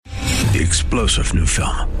The explosive new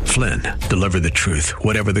film, Flynn, deliver the truth,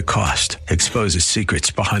 whatever the cost. Exposes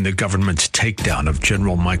secrets behind the government's takedown of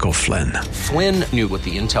General Michael Flynn. Flynn knew what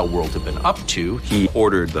the intel world had been up to. He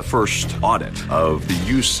ordered the first audit of the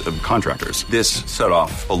use of contractors. This set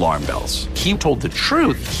off alarm bells. He told the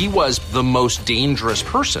truth. He was the most dangerous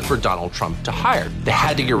person for Donald Trump to hire. They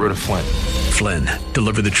had to get rid of Flynn. Flynn,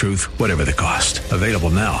 deliver the truth, whatever the cost. Available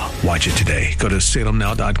now. Watch it today. Go to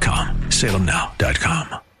salemnow.com.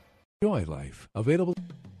 salemnow.com. Joy Life, available.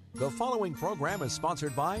 The following program is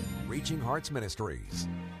sponsored by Reaching Hearts Ministries.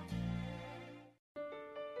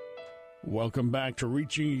 Welcome back to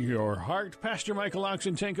Reaching Your Heart. Pastor Michael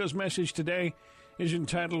Oxentenko's message today is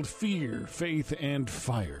entitled Fear, Faith, and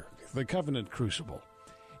Fire, the Covenant Crucible.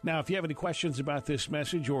 Now, if you have any questions about this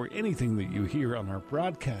message or anything that you hear on our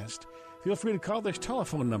broadcast, feel free to call this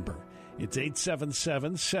telephone number. It's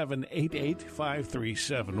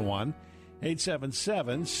 877-788-5371.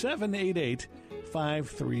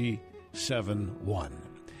 877-788-5371.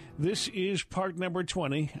 This is part number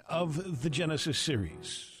 20 of the Genesis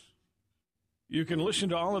series. You can listen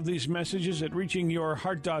to all of these messages at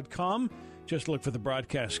reachingyourheart.com. Just look for the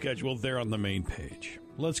broadcast schedule there on the main page.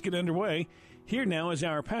 Let's get underway. Here now is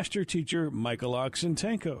our pastor-teacher, Michael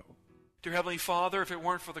Oxentenko. Dear Heavenly Father, if it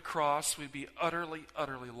weren't for the cross, we'd be utterly,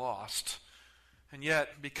 utterly lost. And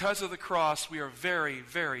yet, because of the cross, we are very,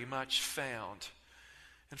 very much found.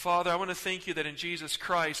 And Father, I want to thank you that in Jesus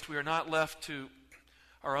Christ, we are not left to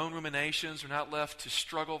our own ruminations. We're not left to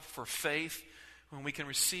struggle for faith when we can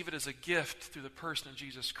receive it as a gift through the person of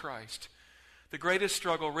Jesus Christ. The greatest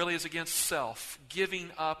struggle really is against self,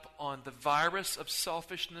 giving up on the virus of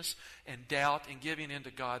selfishness and doubt and giving in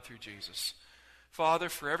to God through Jesus. Father,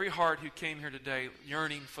 for every heart who came here today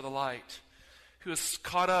yearning for the light, who is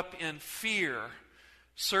caught up in fear,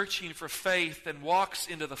 searching for faith, and walks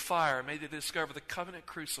into the fire, may they discover the covenant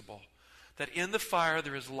crucible, that in the fire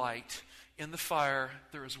there is light, in the fire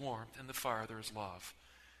there is warmth, in the fire there is love.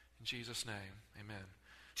 In Jesus' name, amen.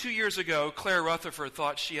 2 years ago, Claire Rutherford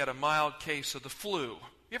thought she had a mild case of the flu.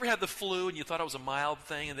 You ever had the flu and you thought it was a mild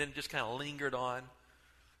thing and then it just kind of lingered on?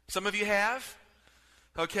 Some of you have?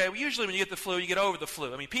 Okay, well, usually when you get the flu, you get over the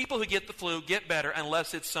flu. I mean, people who get the flu get better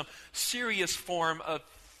unless it's some serious form of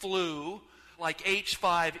flu, like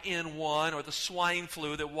H5N1 or the swine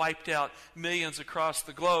flu that wiped out millions across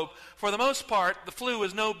the globe. For the most part, the flu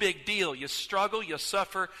is no big deal. You struggle, you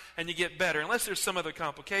suffer, and you get better, unless there's some other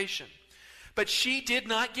complication. But she did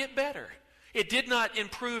not get better. It did not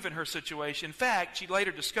improve in her situation. In fact, she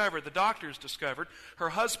later discovered, the doctors discovered, her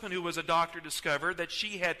husband, who was a doctor, discovered that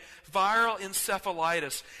she had viral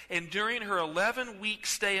encephalitis. And during her 11-week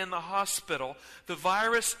stay in the hospital, the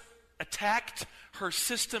virus attacked her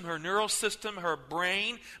system, her neural system, her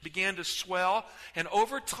brain began to swell. And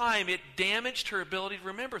over time, it damaged her ability to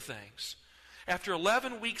remember things. After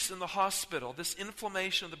 11 weeks in the hospital, this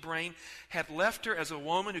inflammation of the brain had left her as a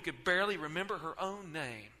woman who could barely remember her own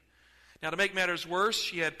name. Now, to make matters worse,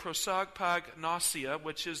 she had prosopagnosia,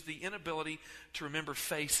 which is the inability to remember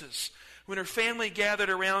faces. When her family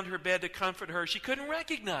gathered around her bed to comfort her, she couldn't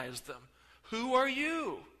recognize them. Who are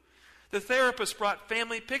you? The therapist brought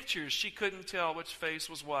family pictures. She couldn't tell which face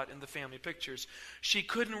was what in the family pictures. She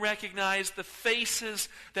couldn't recognize the faces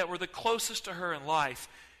that were the closest to her in life.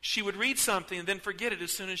 She would read something and then forget it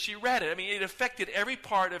as soon as she read it. I mean, it affected every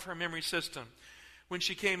part of her memory system. When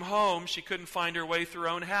she came home, she couldn't find her way through her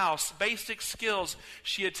own house. Basic skills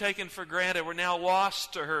she had taken for granted were now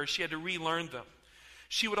lost to her. She had to relearn them.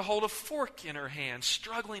 She would hold a fork in her hand,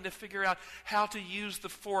 struggling to figure out how to use the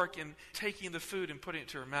fork in taking the food and putting it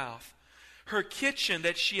to her mouth. Her kitchen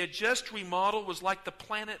that she had just remodeled was like the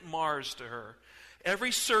planet Mars to her.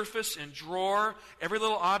 Every surface and drawer, every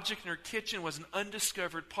little object in her kitchen was an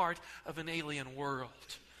undiscovered part of an alien world.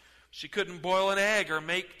 She couldn't boil an egg or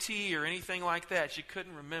make tea or anything like that. She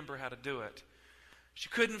couldn't remember how to do it. She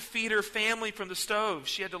couldn't feed her family from the stove.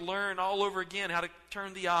 She had to learn all over again how to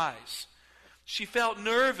turn the eyes. She felt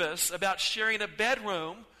nervous about sharing a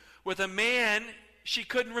bedroom with a man she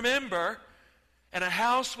couldn't remember and a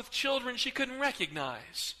house with children she couldn't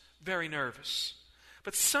recognize. Very nervous.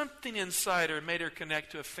 But something inside her made her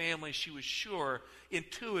connect to a family she was sure,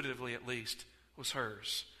 intuitively at least, was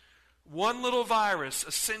hers. One little virus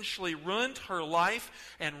essentially ruined her life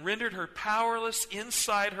and rendered her powerless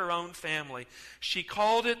inside her own family. She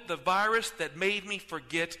called it the virus that made me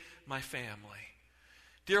forget my family.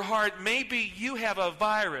 Dear heart, maybe you have a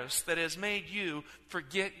virus that has made you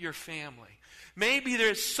forget your family. Maybe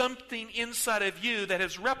there's something inside of you that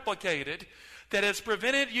has replicated that has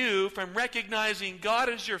prevented you from recognizing God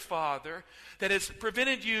as your Father, that has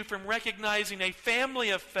prevented you from recognizing a family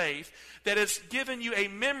of faith, that has given you a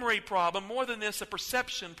memory problem, more than this, a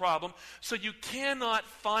perception problem, so you cannot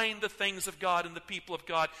find the things of God and the people of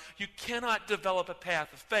God. You cannot develop a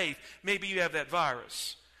path of faith. Maybe you have that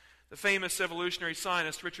virus. The famous evolutionary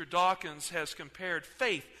scientist Richard Dawkins has compared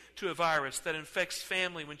faith to a virus that infects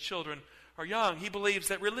family when children are young. He believes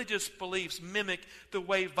that religious beliefs mimic the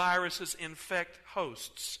way viruses infect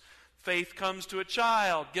hosts. Faith comes to a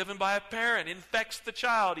child, given by a parent, infects the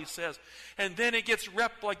child, he says, and then it gets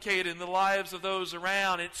replicated in the lives of those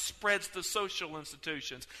around. It spreads to social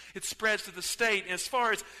institutions. It spreads to the state. And as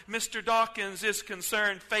far as Mr. Dawkins is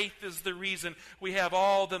concerned, faith is the reason we have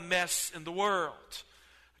all the mess in the world.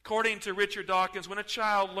 According to Richard Dawkins, when a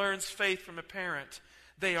child learns faith from a parent,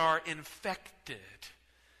 they are infected.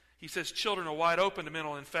 He says children are wide open to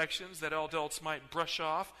mental infections that adults might brush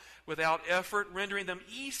off without effort, rendering them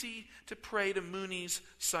easy to prey to Moonies,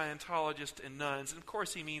 Scientologists, and nuns. And of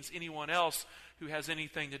course he means anyone else who has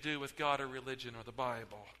anything to do with God or religion or the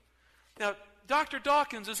Bible. Now, Dr.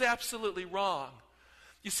 Dawkins is absolutely wrong.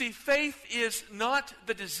 You see, faith is not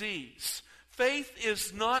the disease. Faith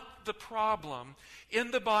is not the problem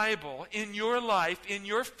in the Bible, in your life, in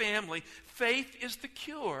your family. Faith is the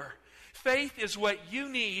cure. Faith is what you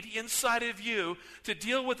need inside of you to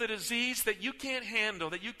deal with a disease that you can't handle,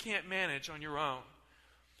 that you can't manage on your own.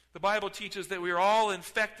 The Bible teaches that we are all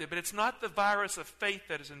infected, but it's not the virus of faith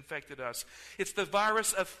that has infected us. It's the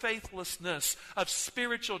virus of faithlessness, of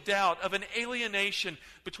spiritual doubt, of an alienation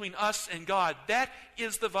between us and God. That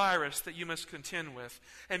is the virus that you must contend with.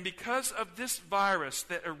 And because of this virus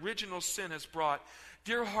that original sin has brought,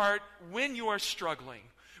 dear heart, when you are struggling,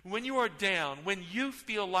 when you are down, when you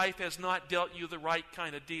feel life has not dealt you the right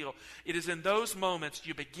kind of deal, it is in those moments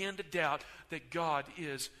you begin to doubt that God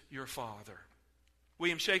is your Father.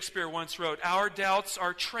 William Shakespeare once wrote, "Our doubts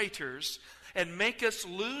are traitors and make us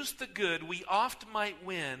lose the good we oft might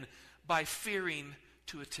win by fearing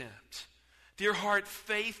to attempt." Dear heart,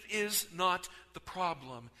 faith is not the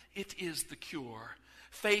problem. It is the cure.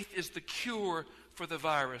 Faith is the cure for the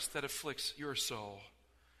virus that afflicts your soul.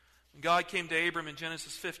 When God came to Abram in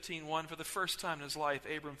Genesis 15:1, for the first time in his life,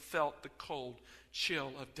 Abram felt the cold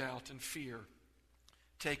chill of doubt and fear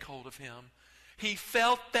take hold of him. He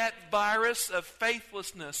felt that virus of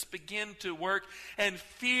faithlessness begin to work, and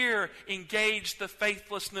fear engaged the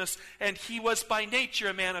faithlessness, and he was by nature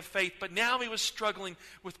a man of faith, but now he was struggling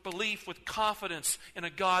with belief, with confidence in a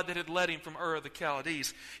God that had led him from Ur of the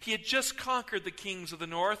Chaldees. He had just conquered the kings of the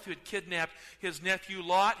north, who had kidnapped his nephew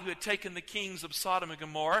Lot, who had taken the kings of Sodom and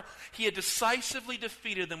Gomorrah. He had decisively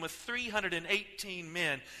defeated them with 318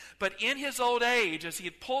 men. But in his old age, as he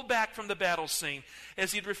had pulled back from the battle scene,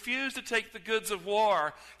 as he had refused to take the goods of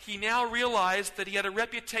war, he now realized that he had a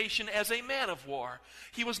reputation as a man of war.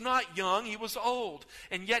 He was not young, he was old,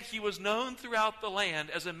 and yet he was known throughout the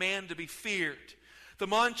land as a man to be feared. The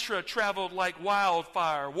mantra traveled like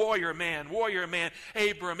wildfire, warrior man,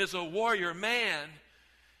 Abram is a warrior man.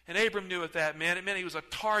 And Abram knew what that meant. It meant he was a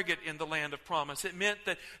target in the land of promise. It meant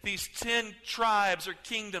that these 10 tribes or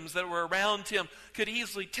kingdoms that were around him could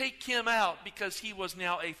easily take him out because he was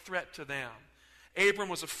now a threat to them. Abram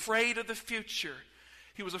was afraid of the future.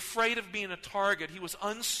 He was afraid of being a target. He was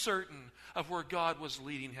uncertain of where God was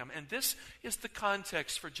leading him. And this is the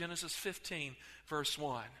context for Genesis 15, verse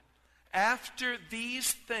 1. After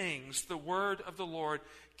these things, the word of the Lord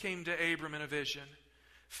came to Abram in a vision.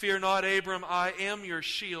 "Fear not, Abram, I am your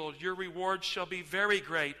shield. Your reward shall be very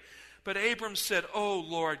great." But Abram said, "O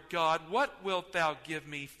Lord God, what wilt thou give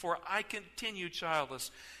me? For I continue childless,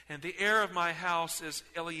 and the heir of my house is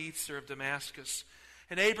Eliezer of Damascus."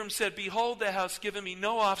 And Abram said, "Behold, thou hast given me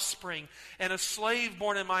no offspring, and a slave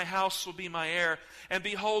born in my house will be my heir. And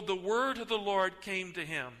behold, the word of the Lord came to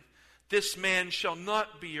him. This man shall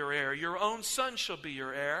not be your heir. Your own son shall be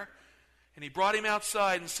your heir." And he brought him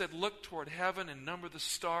outside and said, "Look toward heaven and number the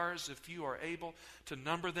stars, if you are able to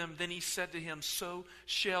number them." Then he said to him, "So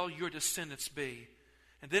shall your descendants be."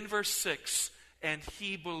 And then verse 6, "And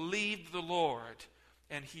he believed the Lord,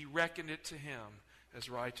 and he reckoned it to him as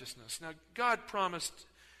righteousness." Now, God promised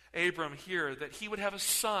Abram here that he would have a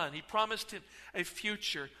son. He promised him a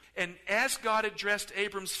future. And as God addressed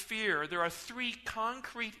Abram's fear, there are 3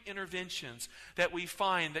 concrete interventions that we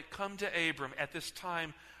find that come to Abram at this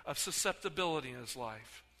time of susceptibility in his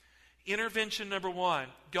life. Intervention number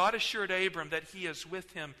 1, God assured Abram that he is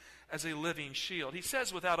with him as a living shield. He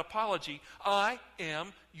says without apology, "I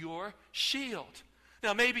am your shield."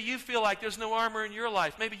 Now, maybe you feel like there's no armor in your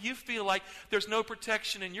life. Maybe you feel like there's no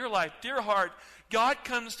protection in your life. Dear heart, God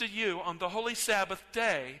comes to you on the holy Sabbath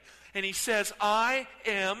day, And he says, I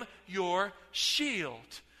am your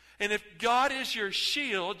shield. And if God is your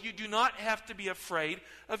shield, you do not have to be afraid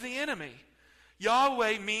of the enemy.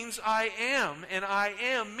 Yahweh means I am, and I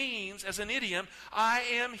am means, as an idiom, I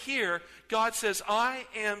am here. God says, I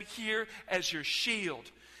am here as your shield.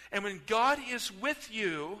 And when God is with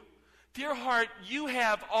you, dear heart, you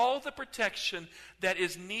have all the protection that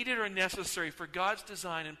is needed or necessary for God's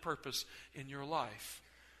design and purpose in your life.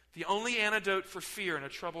 The only antidote for fear in a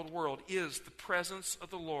troubled world is the presence of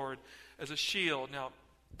the Lord as a shield. Now,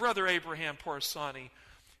 Brother Abraham Porasani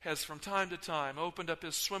has from time to time opened up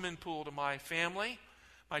his swimming pool to my family,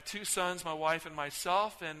 my 2 sons, my wife, and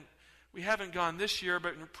myself, and we haven't gone this year,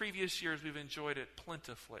 but in previous years we've enjoyed it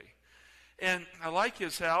plentifully. And I like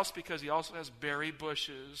his house because he also has berry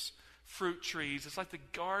bushes, fruit trees. It's like the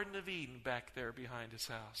Garden of Eden back there behind his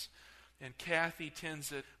house. And Kathy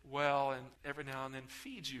tends it well and every now and then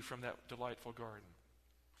feeds you from that delightful garden.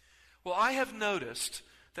 Well, I have noticed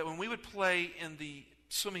that when we would play in the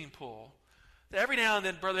swimming pool, that every now and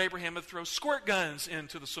then Brother Abraham would throw squirt guns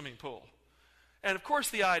into the swimming pool. And of course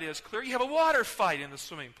the idea is clear. You have a water fight in the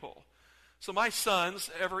swimming pool. So my sons,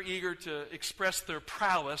 ever eager to express their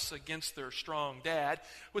prowess against their strong dad,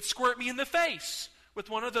 would squirt me in the face with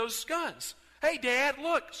one of those guns. Hey, Dad,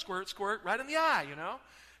 look, squirt, squirt, right in the eye, you know.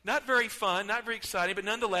 Not very fun, not very exciting, but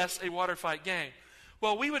nonetheless a water fight game.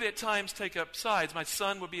 Well, we would at times take up sides. My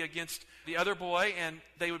son would be against the other boy, and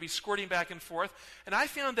they would be squirting back and forth. And I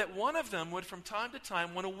found that one of them would, from time to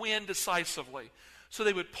time, want to win decisively. So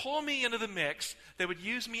they would pull me into the mix. They would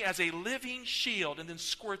use me as a living shield and then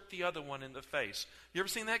squirt the other one in the face. You ever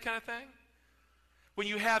seen that kind of thing? When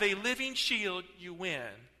you have a living shield, you win.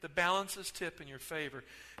 The balance is tipped in your favor.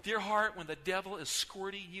 Dear heart, when the devil is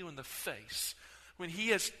squirting you in the face, when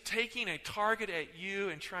he is taking a target at you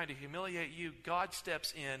and trying to humiliate you, God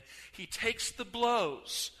steps in. He takes the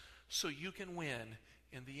blows so you can win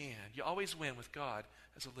in the end. You always win with God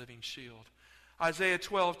as a living shield. Isaiah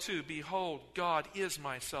 12:2, behold, God is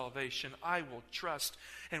my salvation. I will trust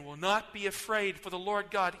and will not be afraid, for the Lord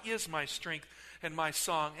God is my strength and my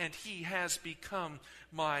song, and he has become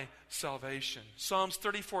my salvation. Psalms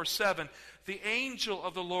 34:7, the angel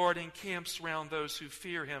of the Lord encamps round those who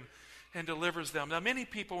fear him and delivers them. Now, many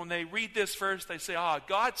people, when they read this verse, they say,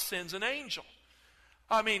 God sends an angel.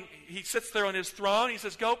 I mean, he sits there on his throne. He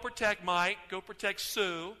says, go protect Mike, go protect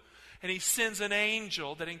Sue. And he sends an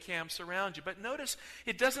angel that encamps around you. But notice,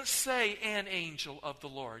 it doesn't say an angel of the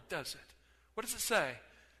Lord, does it? What does it say?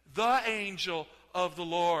 The angel of the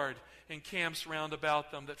Lord encamps round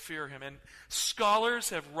about them that fear him. And scholars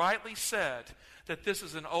have rightly said that this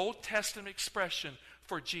is an Old Testament expression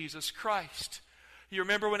for Jesus Christ. You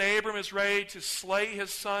remember when Abram is ready to slay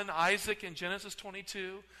his son Isaac in Genesis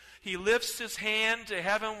 22? He lifts his hand to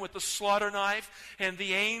heaven with the slaughter knife, and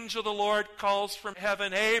the angel of the Lord calls from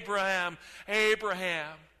heaven, Abraham,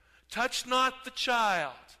 Abraham, touch not the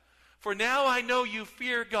child, for now I know you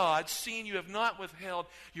fear God, seeing you have not withheld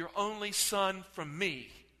your only son from me.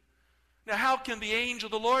 Now, how can the angel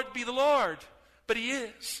of the Lord be the Lord? But he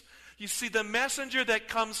is. You see, the messenger that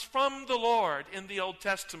comes from the Lord in the Old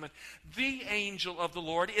Testament, the angel of the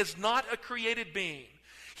Lord, is not a created being.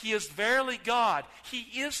 He is verily God.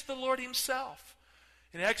 He is the Lord himself.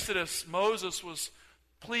 In Exodus, Moses was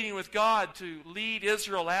pleading with God to lead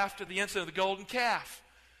Israel after the incident of the golden calf.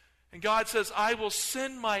 And God says, I will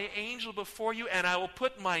send my angel before you, and I will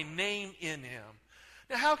put my name in him.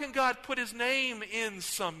 Now, how can God put his name in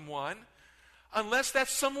someone unless that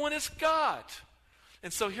someone is God?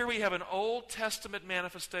 And so here we have an Old Testament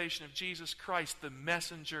manifestation of Jesus Christ, the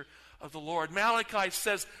messenger of the Lord. Malachi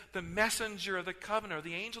says, the messenger of the covenant, or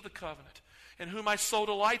the angel of the covenant, in whom my soul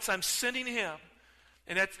delights, I'm sending him.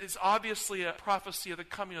 And that is obviously a prophecy of the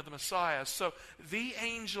coming of the Messiah. So the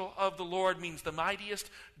angel of the Lord means the mightiest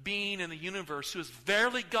being in the universe, who is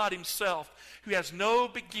verily God himself, who has no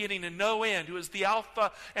beginning and no end, who is the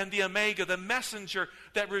Alpha and the Omega, the messenger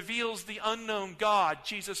that reveals the unknown God,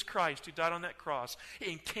 Jesus Christ, who died on that cross,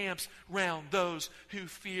 encamps round those who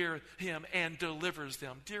fear him and delivers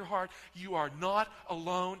them. Dear heart, you are not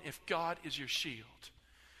alone if God is your shield.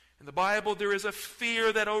 In the Bible, there is a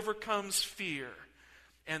fear that overcomes fear.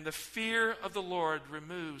 And the fear of the Lord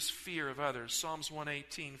removes fear of others. Psalms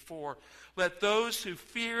 118:4. Let those who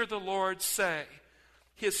fear the Lord say,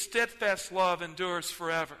 his steadfast love endures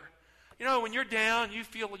forever. You know, when you're down, you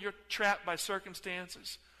feel you're trapped by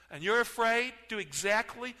circumstances, and you're afraid, do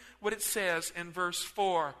exactly what it says in verse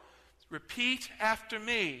 4. Repeat after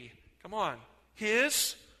me. Come on.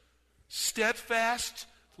 His steadfast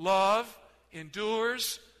love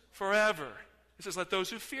endures forever. It says, let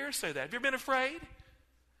those who fear say that. Have you ever been afraid?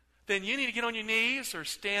 then you need to get on your knees or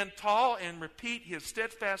stand tall and repeat, His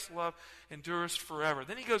steadfast love endures forever.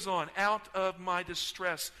 Then he goes on, out of my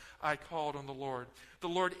distress I called on the Lord. The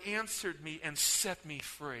Lord answered me and set me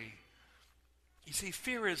free. You see,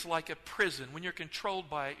 fear is like a prison. When you're controlled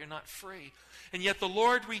by it, you're not free. And yet the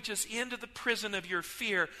Lord reaches into the prison of your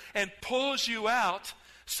fear and pulls you out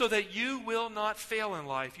so that you will not fail in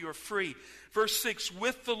life. You are free. Verse 6,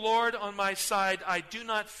 with the Lord on my side, I do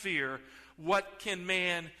not fear. What can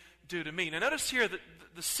man do to me? Now notice here that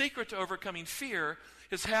the secret to overcoming fear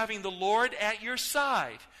is having the Lord at your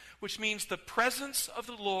side, which means the presence of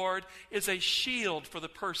the Lord is a shield for the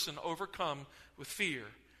person overcome with fear.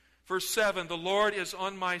 Verse 7, the Lord is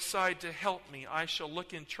on my side to help me. I shall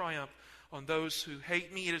look in triumph on those who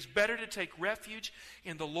hate me. It is better to take refuge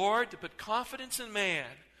in the Lord, to put confidence in man.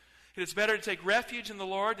 It is better to take refuge in the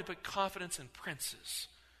Lord, to put confidence in princes.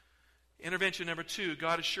 Intervention number 2,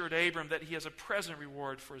 God assured Abram that he has a present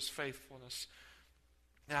reward for his faithfulness.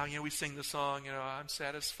 Now, we sing the song, I'm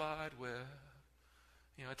satisfied with,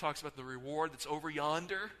 it talks about the reward that's over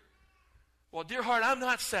yonder. Well, dear heart, I'm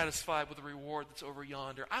not satisfied with the reward that's over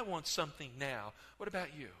yonder. I want something now. What about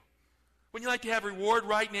you? Wouldn't you like to have a reward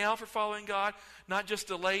right now for following God? Not just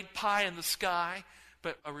delayed pie in the sky,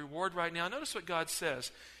 but a reward right now. Notice what God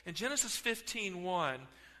says. In Genesis 15:1,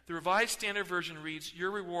 the Revised Standard Version reads,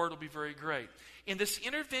 your reward will be very great. In this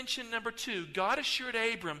intervention number 2, God assured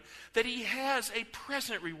Abram that he has a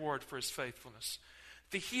present reward for his faithfulness.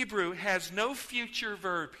 The Hebrew has no future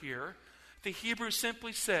verb here. The Hebrew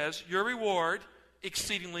simply says, your reward,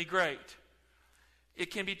 exceedingly great. It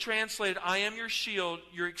can be translated, I am your shield,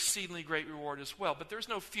 your exceedingly great reward as well. But there's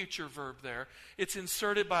no future verb there. It's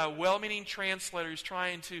inserted by a well-meaning translator who's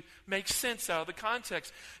trying to make sense out of the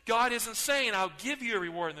context. God isn't saying, I'll give you a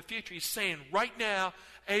reward in the future. He's saying, right now,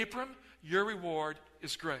 Abram, your reward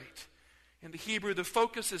is great. In the Hebrew, the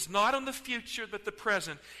focus is not on the future, but the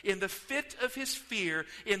present. In the fit of his fear,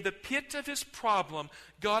 in the pit of his problem,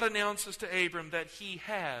 God announces to Abram that he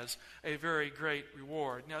has a very great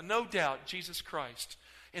reward. Now, no doubt, Jesus Christ,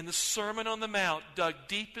 in the Sermon on the Mount, dug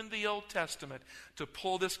deep in the Old Testament to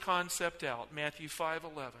pull this concept out. Matthew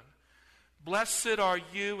 5:11. Blessed are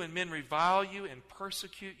you when men revile you and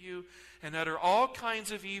persecute you and utter all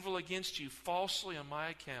kinds of evil against you falsely on my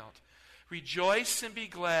account. Rejoice and be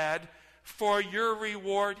glad, for your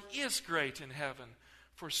reward is great in heaven,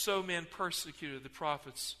 for so men persecuted the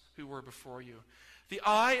prophets who were before you. The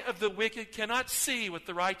eye of the wicked cannot see what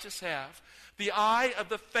the righteous have. The eye of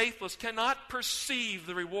the faithless cannot perceive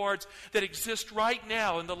the rewards that exist right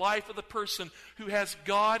now in the life of the person who has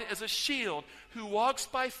God as a shield, who walks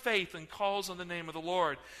by faith and calls on the name of the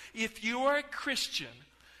Lord. If you are a Christian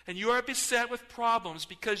and you are beset with problems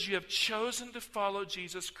because you have chosen to follow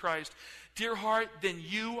Jesus Christ, dear heart, then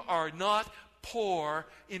you are not poor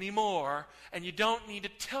anymore, and you don't need to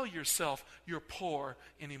tell yourself you're poor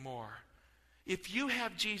anymore. If you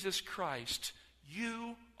have Jesus Christ,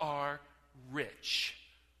 you are rich.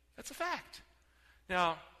 That's a fact.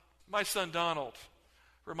 Now, my son Donald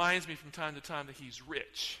reminds me from time to time that he's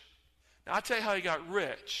rich. Now, I'll tell you how he got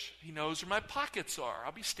rich. He knows where my pockets are.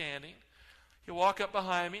 I'll be standing. He'll walk up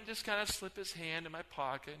behind me and just kind of slip his hand in my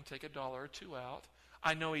pocket and take $1 or $2 out.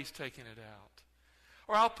 I know he's taking it out.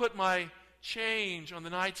 Or I'll put my change on the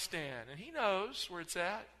nightstand, and he knows where it's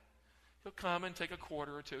at. He'll come and take $1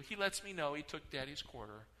 or $2. He lets me know he took Daddy's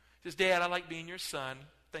quarter. He says, Dad, I like being your son.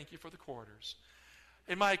 Thank you for the quarters.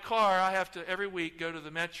 In my car, I have to, every week, go to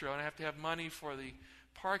the Metro, and I have to have money for the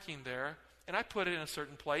parking there, and I put it in a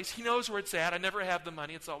certain place. He knows where it's at. I never have the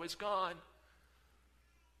money. It's always gone.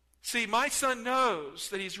 See, my son knows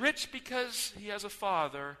that he's rich because he has a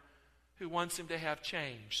father who wants him to have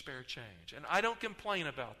change, spare change. And I don't complain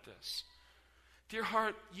about this. Dear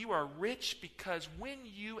heart, you are rich because when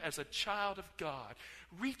you, as a child of God,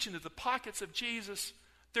 reach into the pockets of Jesus,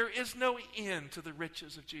 there is no end to the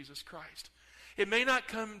riches of Jesus Christ. It may not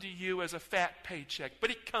come to you as a fat paycheck,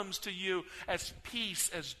 but it comes to you as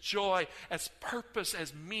peace, as joy, as purpose,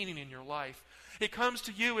 as meaning in your life. It comes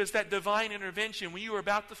to you as that divine intervention when you are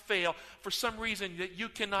about to fail for some reason that you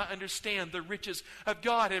cannot understand. The riches of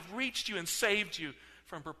God have reached you and saved you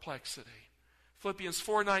from perplexity. Philippians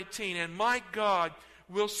 4:19, and my God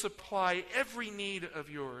will supply every need of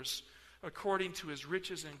yours according to his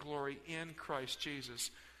riches and glory in Christ Jesus.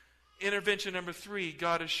 Intervention number 3,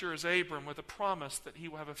 God assures Abram with a promise that he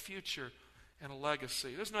will have a future and a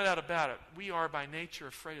legacy. There's no doubt about it. We are by nature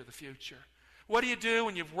afraid of the future. What do you do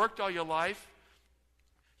when you've worked all your life?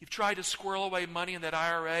 You've tried to squirrel away money in that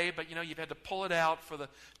IRA, but you've had to pull it out for the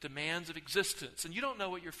demands of existence, and you don't know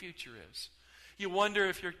what your future is. You wonder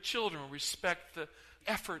if your children will respect the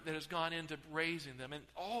effort that has gone into raising them. And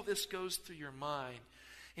all this goes through your mind.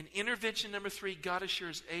 In intervention number 3, God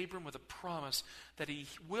assures Abram with a promise that he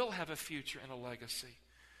will have a future and a legacy.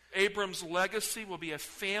 Abram's legacy will be a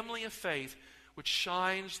family of faith which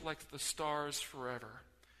shines like the stars forever.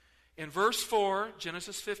 In verse 4,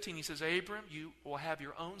 Genesis 15, he says, Abram, you will have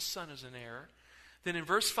your own son as an heir. Then in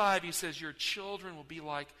verse 5, he says, your children will be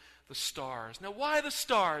like the stars. Now, why the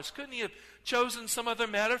stars? Couldn't he have chosen some other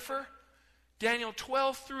metaphor? Daniel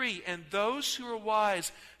 12:3, and those who are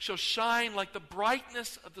wise shall shine like the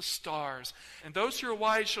brightness of the stars. And those who are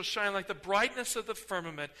wise shall shine like the brightness of the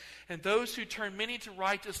firmament. And those who turn many to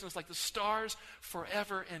righteousness like the stars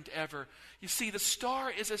forever and ever. You see, the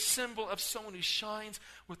star is a symbol of someone who shines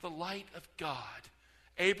with the light of God.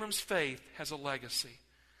 Abram's faith has a legacy.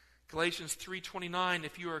 Galatians 3:29,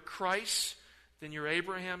 if you are Christ, then you're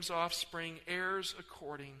Abraham's offspring, heirs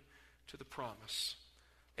according to the promise.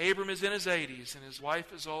 Abram is in his 80s, and his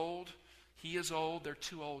wife is old. He is old. They're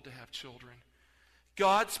too old to have children.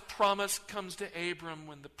 God's promise comes to Abram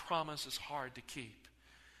when the promise is hard to keep.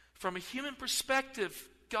 From a human perspective,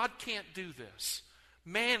 God can't do this.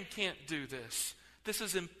 Man can't do this. This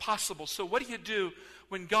is impossible. So what do?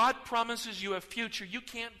 When God promises you a future you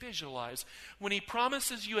can't visualize, when he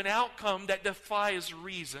promises you an outcome that defies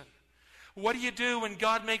reason, what do when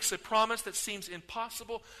God makes a promise that seems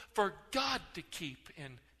impossible for God to keep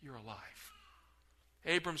in your life?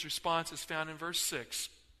 Abram's response is found in verse 6.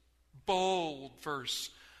 Bold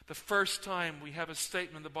verse. The first time we have a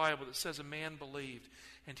statement in the Bible that says a man believed.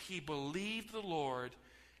 And he believed the Lord,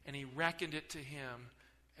 and he reckoned it to him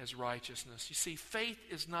as righteousness. You see, faith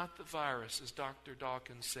is not the virus, as Dr.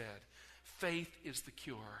 Dawkins said. Faith is the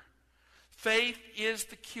cure. Faith is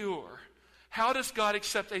the cure. How does God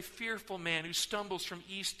accept a fearful man who stumbles from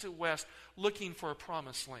east to west looking for a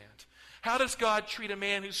promised land? How does God treat a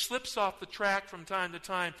man who slips off the track from time to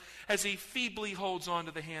time as he feebly holds on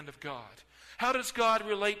to the hand of God? How does God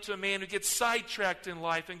relate to a man who gets sidetracked in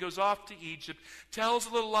life and goes off to Egypt, tells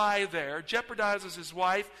a little lie there, jeopardizes his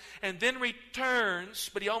wife, and then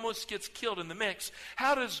returns, but he almost gets killed in the mix?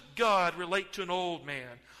 How does God relate to an old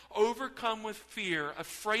man, overcome with fear,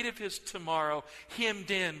 afraid of his tomorrow,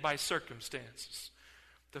 hemmed in by circumstances?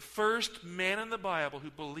 The first man in the Bible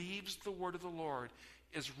who believes the word of the Lord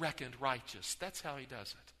is reckoned righteous. That's how he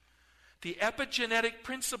does it. The epigenetic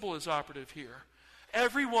principle is operative here.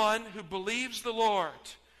 Everyone who believes the Lord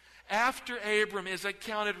after Abram is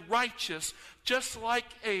accounted righteous, just like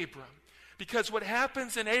Abram. Because what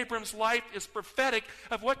happens in Abram's life is prophetic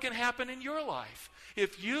of what can happen in your life.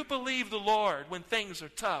 If you believe the Lord when things are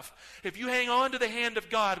tough, if you hang on to the hand of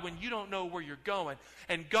God when you don't know where you're going,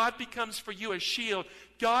 and God becomes for you a shield,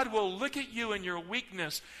 God will look at you in your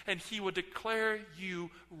weakness, and he will declare you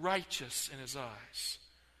righteous in his eyes.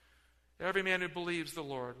 Every man who believes the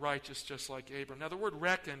Lord, righteous just like Abram. Now the word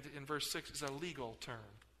reckoned in verse 6 is a legal term.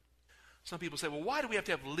 Some people say, well, why do we have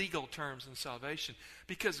to have legal terms in salvation?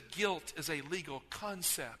 Because guilt is a legal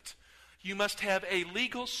concept. You must have a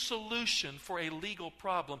legal solution for a legal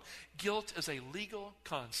problem. Guilt is a legal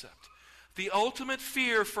concept. The ultimate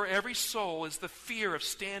fear for every soul is the fear of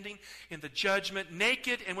standing in the judgment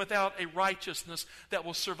naked and without a righteousness that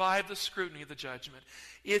will survive the scrutiny of the judgment.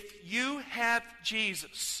 If you have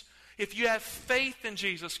Jesus, if you have faith in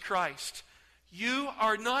Jesus Christ, you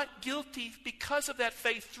are not guilty because of that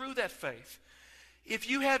faith, through that faith. If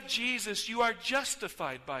you have Jesus, you are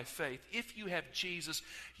justified by faith. If you have Jesus,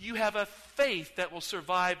 you have a faith that will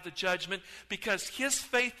survive the judgment because his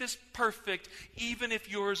faith is perfect, even if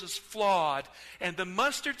yours is flawed. And the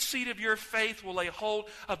mustard seed of your faith will lay hold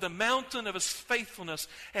of the mountain of his faithfulness.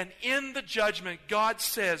 And in the judgment, God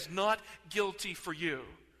says, not guilty for you.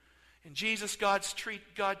 In Jesus, God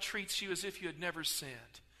treats you as if you had never sinned.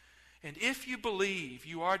 And if you believe,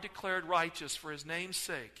 you are declared righteous for his name's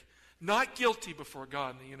sake. Not guilty before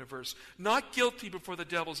God in the universe. Not guilty before the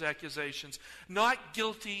devil's accusations. Not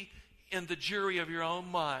guilty in the jury of your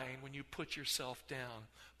own mind when you put yourself down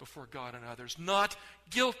before God and others. Not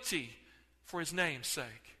guilty for his name's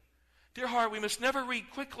sake. Dear heart, we must never read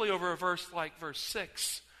quickly over a verse like verse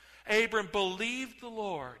 6. Abram believed the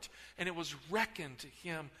Lord, and it was reckoned to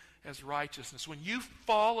him as righteousness. When you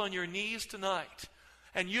fall on your knees tonight,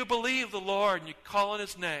 and you believe the Lord, and you call on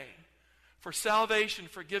his name, for salvation,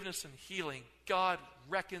 forgiveness, and healing, God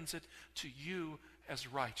reckons it to you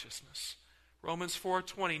as righteousness. Romans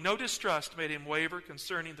 4:20, no distrust made him waver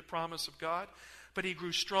concerning the promise of God, but he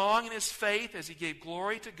grew strong in his faith as he gave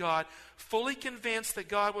glory to God, fully convinced that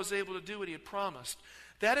God was able to do what he had promised.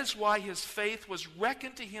 That is why his faith was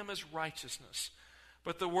reckoned to him as righteousness.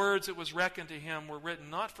 But the words "it was reckoned to him" were written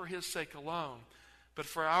not for his sake alone, but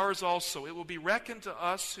for ours also. It will be reckoned to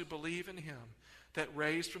us who believe in him that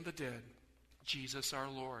raised from the dead Jesus our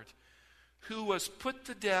Lord, who was put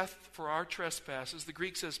to death for our trespasses. The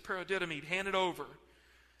Greek says paradidomi, handed over,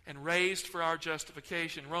 and raised for our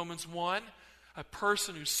justification. Romans 1, a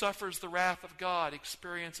person who suffers the wrath of God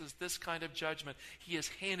experiences this kind of judgment. He is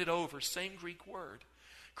handed over, same Greek word.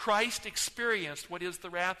 Christ experienced what is the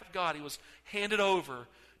wrath of God. He was handed over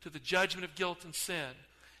to the judgment of guilt and sin.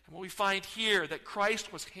 And what we find here, that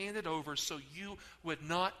Christ was handed over so you would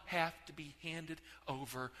not have to be handed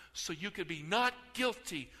over, so you could be not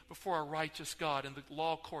guilty before a righteous God in the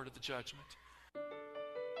law court of the judgment.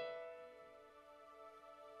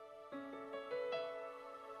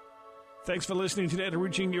 Thanks for listening today to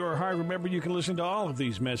Reaching Your Heart. Remember, you can listen to all of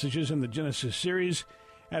these messages in the Genesis series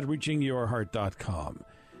at reachingyourheart.com.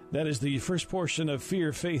 That is the first portion of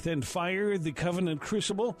Fear, Faith, and Fire, the Covenant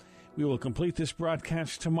Crucible. We will complete this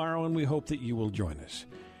broadcast tomorrow, and we hope that you will join us.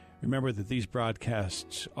 Remember that these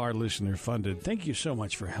broadcasts are listener-funded. Thank you so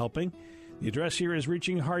much for helping. The address here is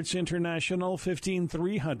Reaching Hearts International,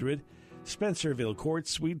 15300 Spencerville Court,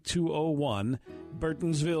 Suite 201,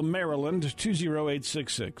 Burtonsville, Maryland,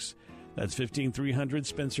 20866. That's 15300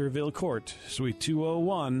 Spencerville Court, Suite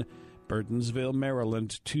 201, Burtonsville,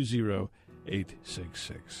 Maryland,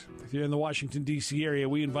 20866. If you're in the Washington, D.C. area,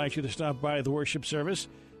 we invite you to stop by the worship service.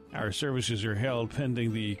 Our services are held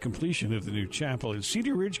pending the completion of the new chapel at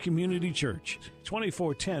Cedar Ridge Community Church,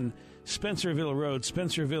 2410 Spencerville Road,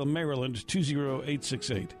 Spencerville, Maryland,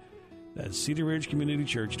 20868. That's Cedar Ridge Community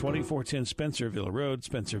Church, 2410 Spencerville Road,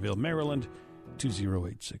 Spencerville, Maryland,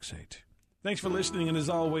 20868. Thanks for listening, and as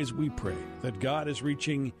always, we pray that God is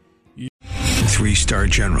reaching you. 3-star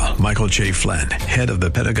General Michael J. Flynn, head of the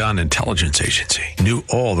Pentagon Intelligence Agency, knew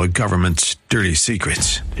all the government's dirty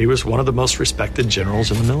secrets. He was one of the most respected generals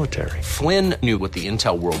in the military. Flynn knew what the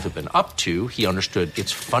intel world had been up to. He understood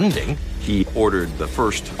its funding. He ordered the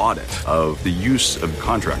first audit of the use of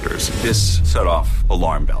contractors. This set off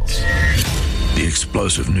alarm bells. The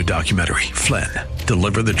explosive new documentary, Flynn,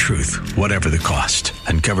 Deliver the Truth, Whatever the Cost,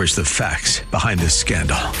 uncovers the facts behind this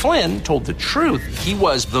scandal. Flynn told the truth. He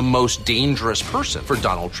was the most dangerous person for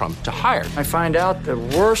Donald Trump to hire. I find out the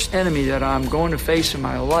worst enemy that I'm going to face in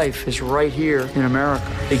my life is right here in America.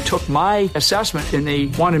 They took my assessment and they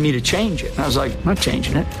wanted me to change it. And I was like, I'm not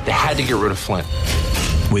changing it. They had to get rid of Flynn.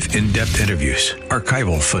 With in-depth interviews,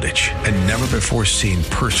 archival footage, and never-before-seen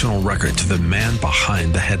personal records of the man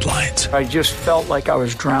behind the headlines. I just felt like I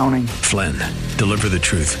was drowning. Flynn, Deliver the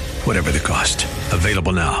Truth, Whatever the Cost.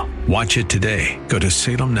 Available now. Watch it today. Go to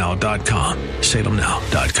salemnow.com.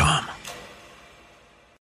 salemnow.com.